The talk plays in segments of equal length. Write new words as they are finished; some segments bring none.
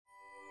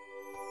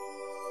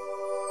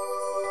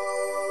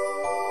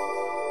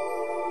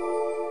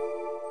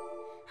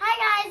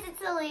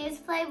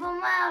wave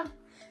them loud.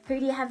 Who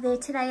do you have there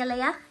today,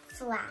 Aaliyah?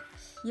 Flash.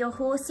 Your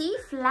horsey,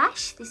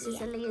 Flash. This is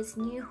Aaliyah's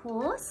new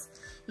horse.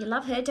 You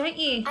love her, don't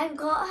you? I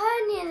got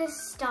her near the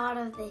start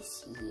of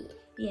this year.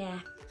 Yeah.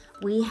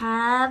 We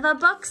have a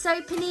box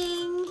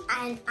opening.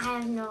 And I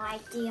have no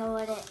idea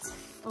what it's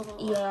for.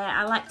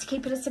 Yeah, I like to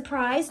keep it a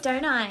surprise,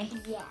 don't I?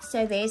 Yeah.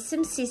 So there's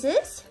some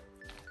scissors.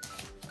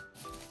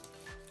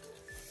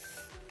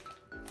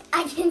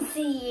 I can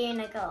see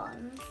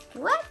unicorns.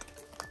 What?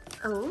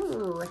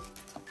 Oh,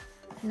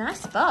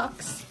 nice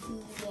box.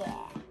 Yeah.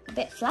 I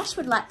bet Flash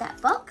would like that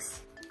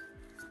box.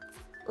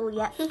 Oh,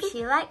 yep,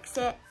 she likes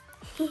it.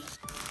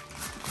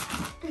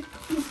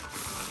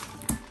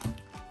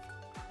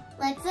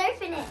 Let's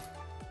open it.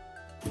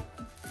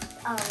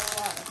 Oh, I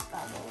love this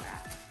bubble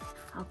wrap.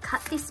 I'll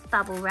cut this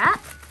bubble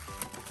wrap.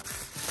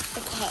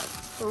 Okay.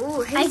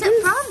 Oh, who's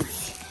it from?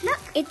 Look.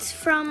 It's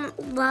from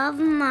Love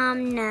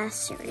Mum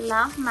Nursery.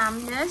 Love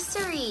Mum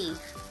Nursery.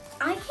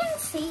 I can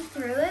see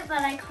through it, but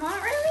I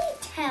can't really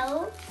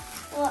tell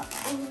what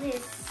all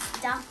this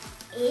stuff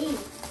is.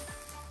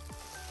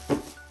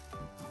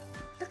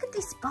 Look at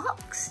this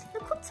box.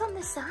 Look what's on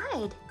the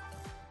side.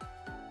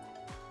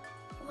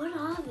 What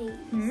are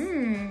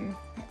these?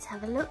 Let's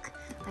have a look.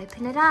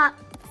 Open it up.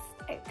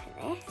 Open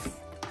this.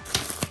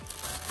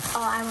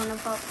 Oh, I want to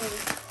pop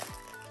these.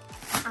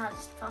 I'll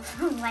just pop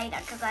them later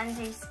because I'm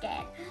too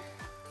scared.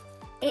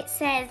 It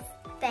says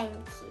thank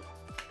you.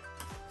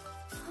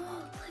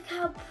 Oh, look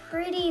how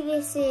pretty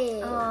this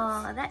is.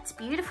 Oh, that's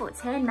beautiful.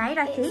 It's handmade,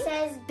 I think. It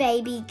says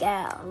baby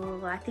girl.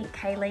 Oh, I think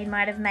Kayleen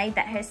might have made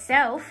that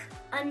herself.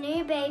 A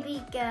new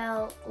baby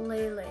girl,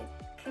 Lulu.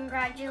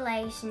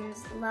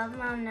 Congratulations, Love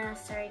Mum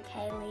Nursery,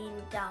 Kayleen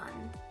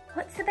Dunn.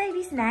 What's the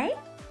baby's name?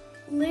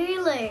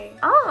 Lulu.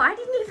 Oh, I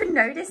didn't even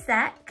notice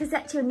that because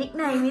that's your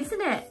nickname,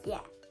 isn't it? Yeah.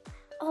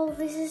 Oh,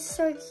 this is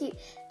so cute.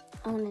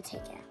 I want to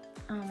take it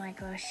out. Oh my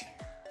gosh.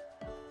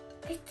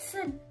 It's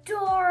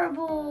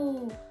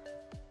adorable.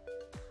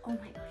 Oh my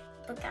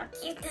gosh, look how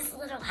cute this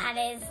little hat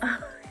is.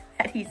 Oh,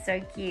 that is so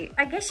cute.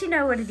 I guess you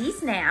know what it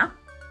is now.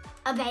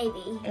 A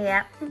baby.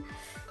 Yeah.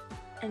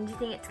 And do you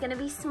think it's going to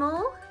be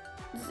small?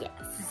 Yes.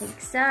 I think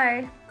so.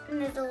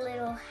 And there's a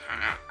little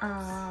hat.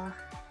 Oh.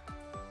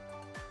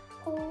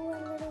 Oh,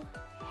 a little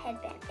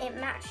headband. It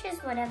matches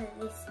whatever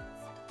this is.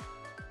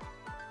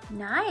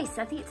 Nice.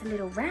 I think it's a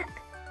little wrap.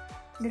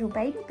 Little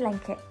baby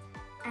blanket.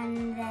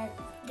 And then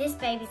this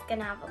baby's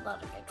gonna have a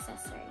lot of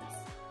accessories.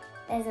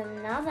 There's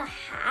another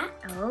hat.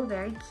 Oh,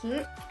 very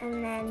cute.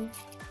 And then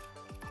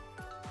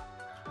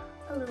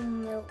a little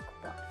milk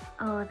bottle.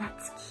 Oh,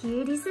 that's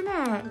cute, isn't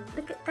it?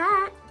 Look at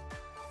that.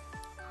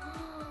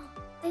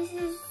 This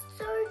is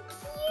so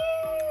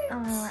cute.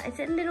 Oh, is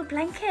it a little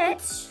blanket?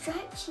 It's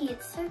stretchy.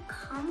 It's so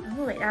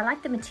comfortable. Oh, I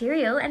like the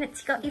material, and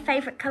it's got your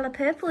favourite colour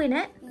purple in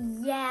it.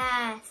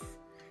 Yes.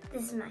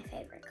 This is my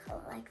favourite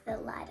colour, like the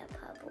lighter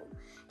purple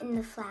and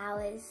the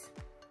flowers.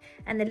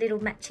 And the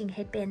little matching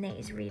headband there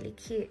is really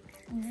cute.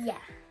 Yeah.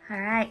 All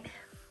right.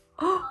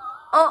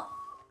 Oh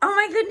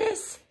my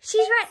goodness.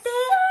 She's right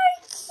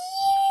there. So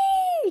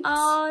cute.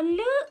 Oh,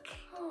 look.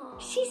 Oh.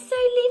 She's so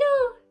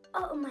little.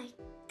 Oh my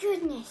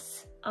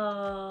goodness.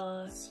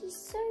 Oh. She's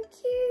so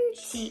cute.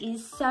 She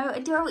is so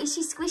adorable. Is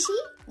she squishy?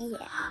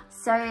 Yeah.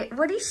 So,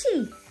 what is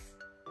she?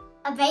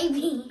 A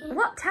baby.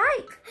 What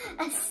type?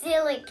 A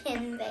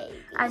silicone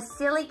baby. A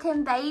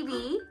silicone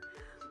baby.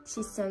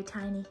 She's so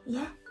tiny.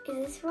 Yeah.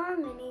 Is this for a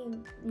mini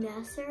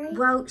nursery?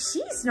 Well,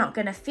 she's not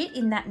going to fit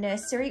in that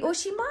nursery, or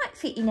she might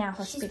fit in our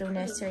hospital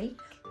nursery.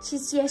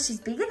 She's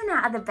bigger than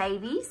our other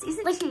babies,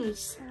 isn't she?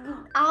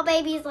 Our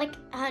baby is like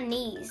her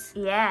knees.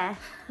 Yeah.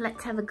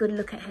 Let's have a good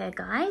look at her,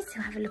 guys.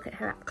 We'll have a look at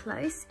her up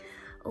close.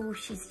 Oh,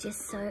 she's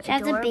just so adorable. She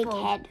has a big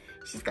head.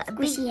 She's got a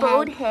Squishy big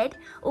bald head.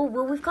 Oh,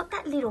 well, we've got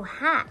that little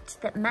hat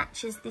that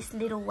matches this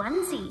little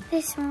onesie.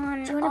 This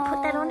one. Do you want to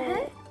put that on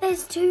her?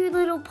 There's two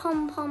little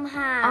pom-pom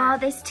hats. Oh,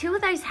 there's two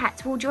of those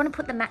hats. Well, do you want to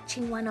put the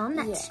matching one on,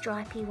 that Yeah.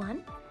 stripy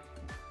one?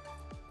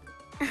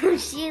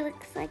 She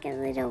looks like a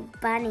little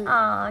bunny.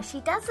 Oh,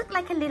 she does look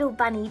like a little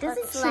bunny,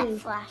 doesn't Let's she? let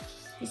Flash.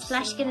 Is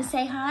Flash going to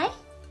say hi?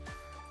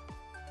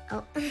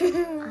 Oh,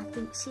 I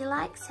think she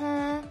likes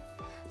her.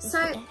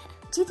 So,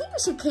 do you think we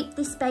should keep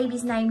this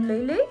baby's name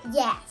Lulu?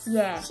 Yes.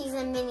 Yeah. She's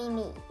a mini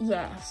me.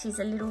 Yeah, she's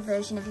a little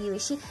version of you,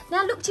 is she?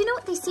 Now, look, do you know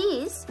what this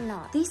is?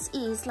 No. This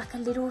is like a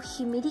little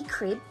humidity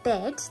crib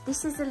bed.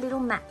 This is a little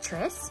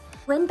mattress.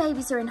 When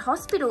babies are in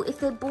hospital,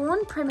 if they're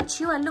born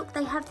premature, look,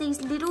 they have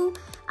these little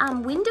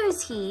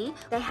windows here.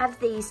 They have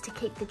these to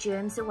keep the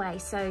germs away,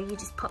 so you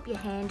just pop your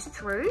hand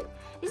through.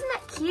 Isn't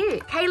that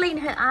cute? Kayleen,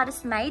 her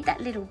artist, made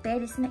that little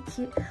bed. Isn't it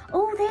cute?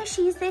 Oh, there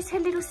she is. There's her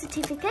little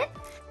certificate.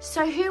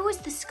 So who was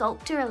the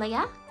sculptor,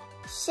 Aaliyah?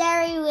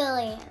 Sherry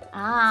Williams.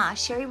 Ah,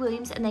 Sherry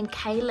Williams, and then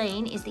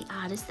Kayleen is the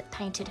artist that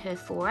painted her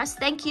for us.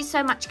 Thank you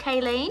so much,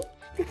 Kayleen.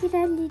 Look at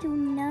her little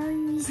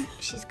nose.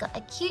 She's got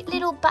a cute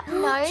little button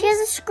nose. She has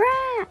a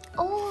scratch.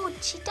 Oh,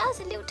 she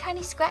does, a little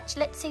tiny scratch.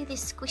 Let's see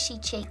this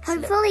squishy cheeks. Look.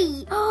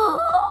 Hopefully.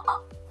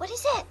 Oh, what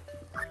is it?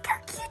 Look how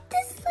cute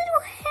this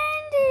little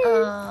hand is.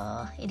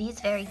 Oh, it is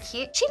very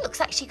cute. She looks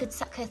like she could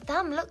suck her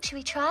thumb. Look, should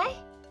we try?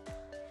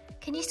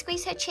 Can you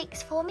squeeze her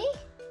cheeks for me?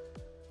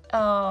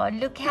 Oh,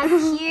 look how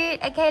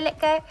cute. Okay, let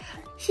go.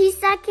 She's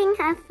sucking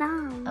her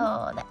thumb.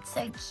 Oh, that's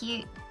so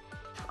cute.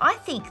 I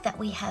think that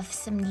we have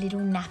some little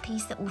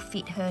nappies that will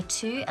fit her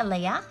too,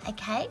 Aaliyah,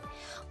 okay?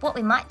 What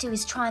we might do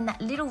is try and that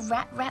little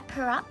wrap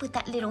her up with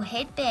that little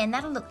headband.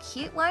 That'll look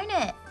cute, won't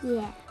it?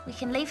 Yeah. We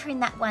can leave her in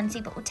that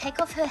onesie, but we'll take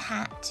off her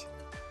hat.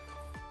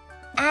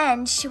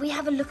 And should we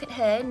have a look at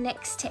her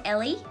next to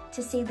Ellie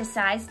to see the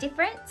size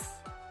difference?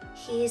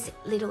 Here's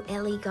little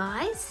Ellie,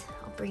 guys.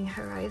 I'll bring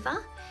her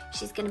over.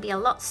 She's going to be a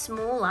lot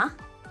smaller.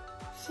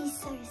 She's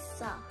so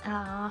soft.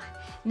 Oh,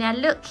 now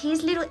look,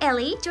 here's little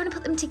Ellie. Do you want to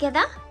put them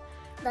together?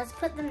 Let's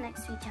put them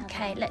next to each other.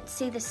 Okay, let's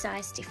see the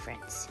size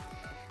difference.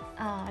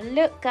 Oh,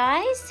 look,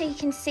 guys, so you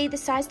can see the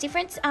size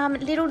difference.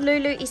 Little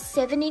Lulu is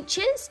 7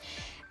 inches,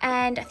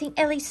 and I think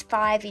Ellie's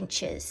 5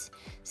 inches.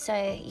 So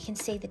you can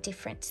see the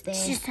difference there.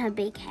 It's just her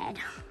big head.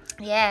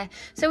 Yeah,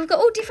 so we've got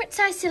all different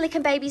size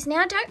silicone babies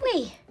now, don't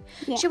we?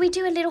 Yeah. Should we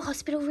do a little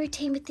hospital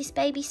routine with this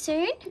baby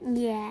soon?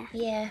 Yeah.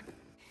 Yeah.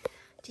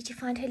 Did you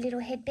find her little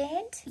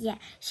headband? Yeah,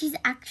 she's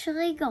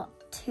actually got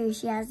 2.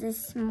 She has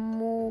this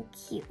small,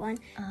 cute one,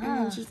 and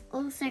then she's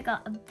also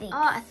got a big,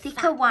 a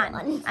thicker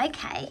one.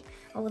 Okay.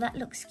 Oh, that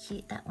looks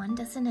cute, that one,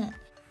 doesn't it?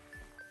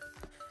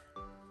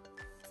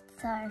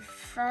 So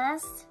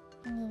first,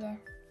 you need to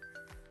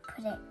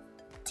put it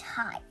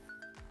tight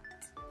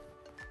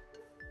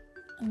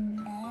in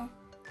there,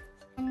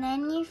 and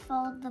then you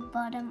fold the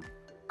bottom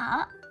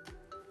up,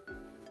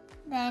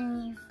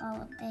 then you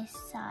fold this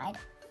side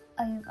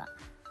over,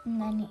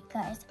 and then it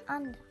goes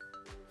under.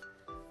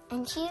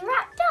 And she's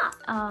wrapped up.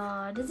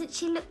 Oh, doesn't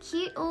she look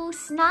cute, all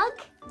snug?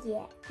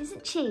 Yeah.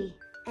 Isn't she?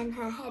 And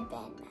her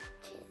headband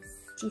matches.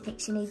 Do you think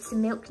she needs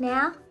some milk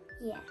now?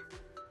 Yeah.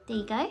 There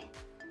you go.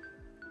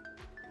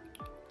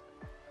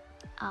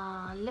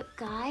 Oh, look,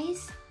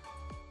 guys.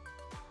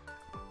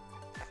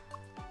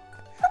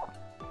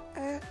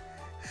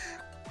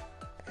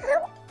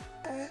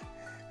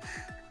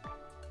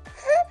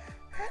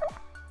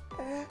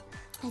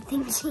 I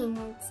think she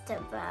needs to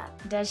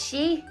burp. Does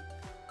she?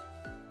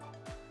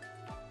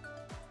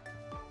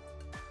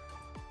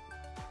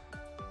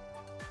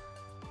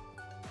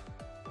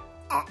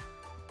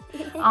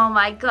 Oh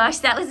my gosh,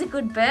 that was a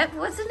good burp,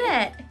 wasn't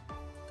it?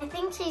 I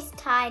think she's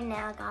tired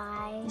now,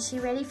 guys. Is she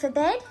ready for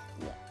bed?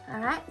 Yeah.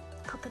 All right,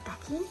 pop it back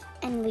in.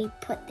 And we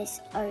put this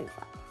over.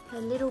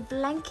 Her little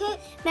blanket.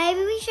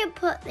 Maybe we should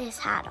put this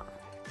hat on.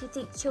 Do you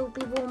think she'll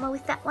be warmer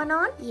with that one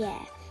on? Yeah.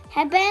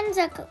 Headbands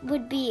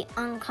would be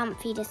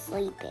uncomfy to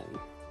sleep in.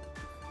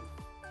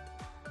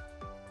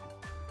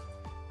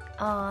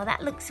 Oh,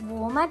 that looks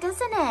warmer,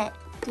 doesn't it?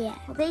 Yeah.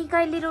 Well, there you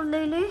go, little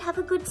Lulu. Have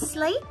a good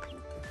sleep.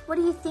 What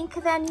do you think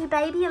of our new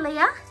baby,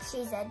 Aaliyah?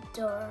 She's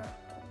adorable.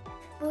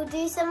 We'll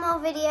do some more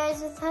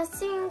videos with her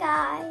soon,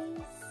 guys.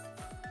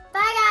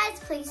 Bye, guys.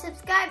 Please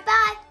subscribe.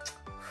 Bye.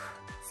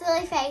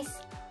 Silly face.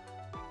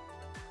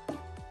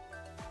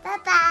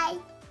 Bye-bye.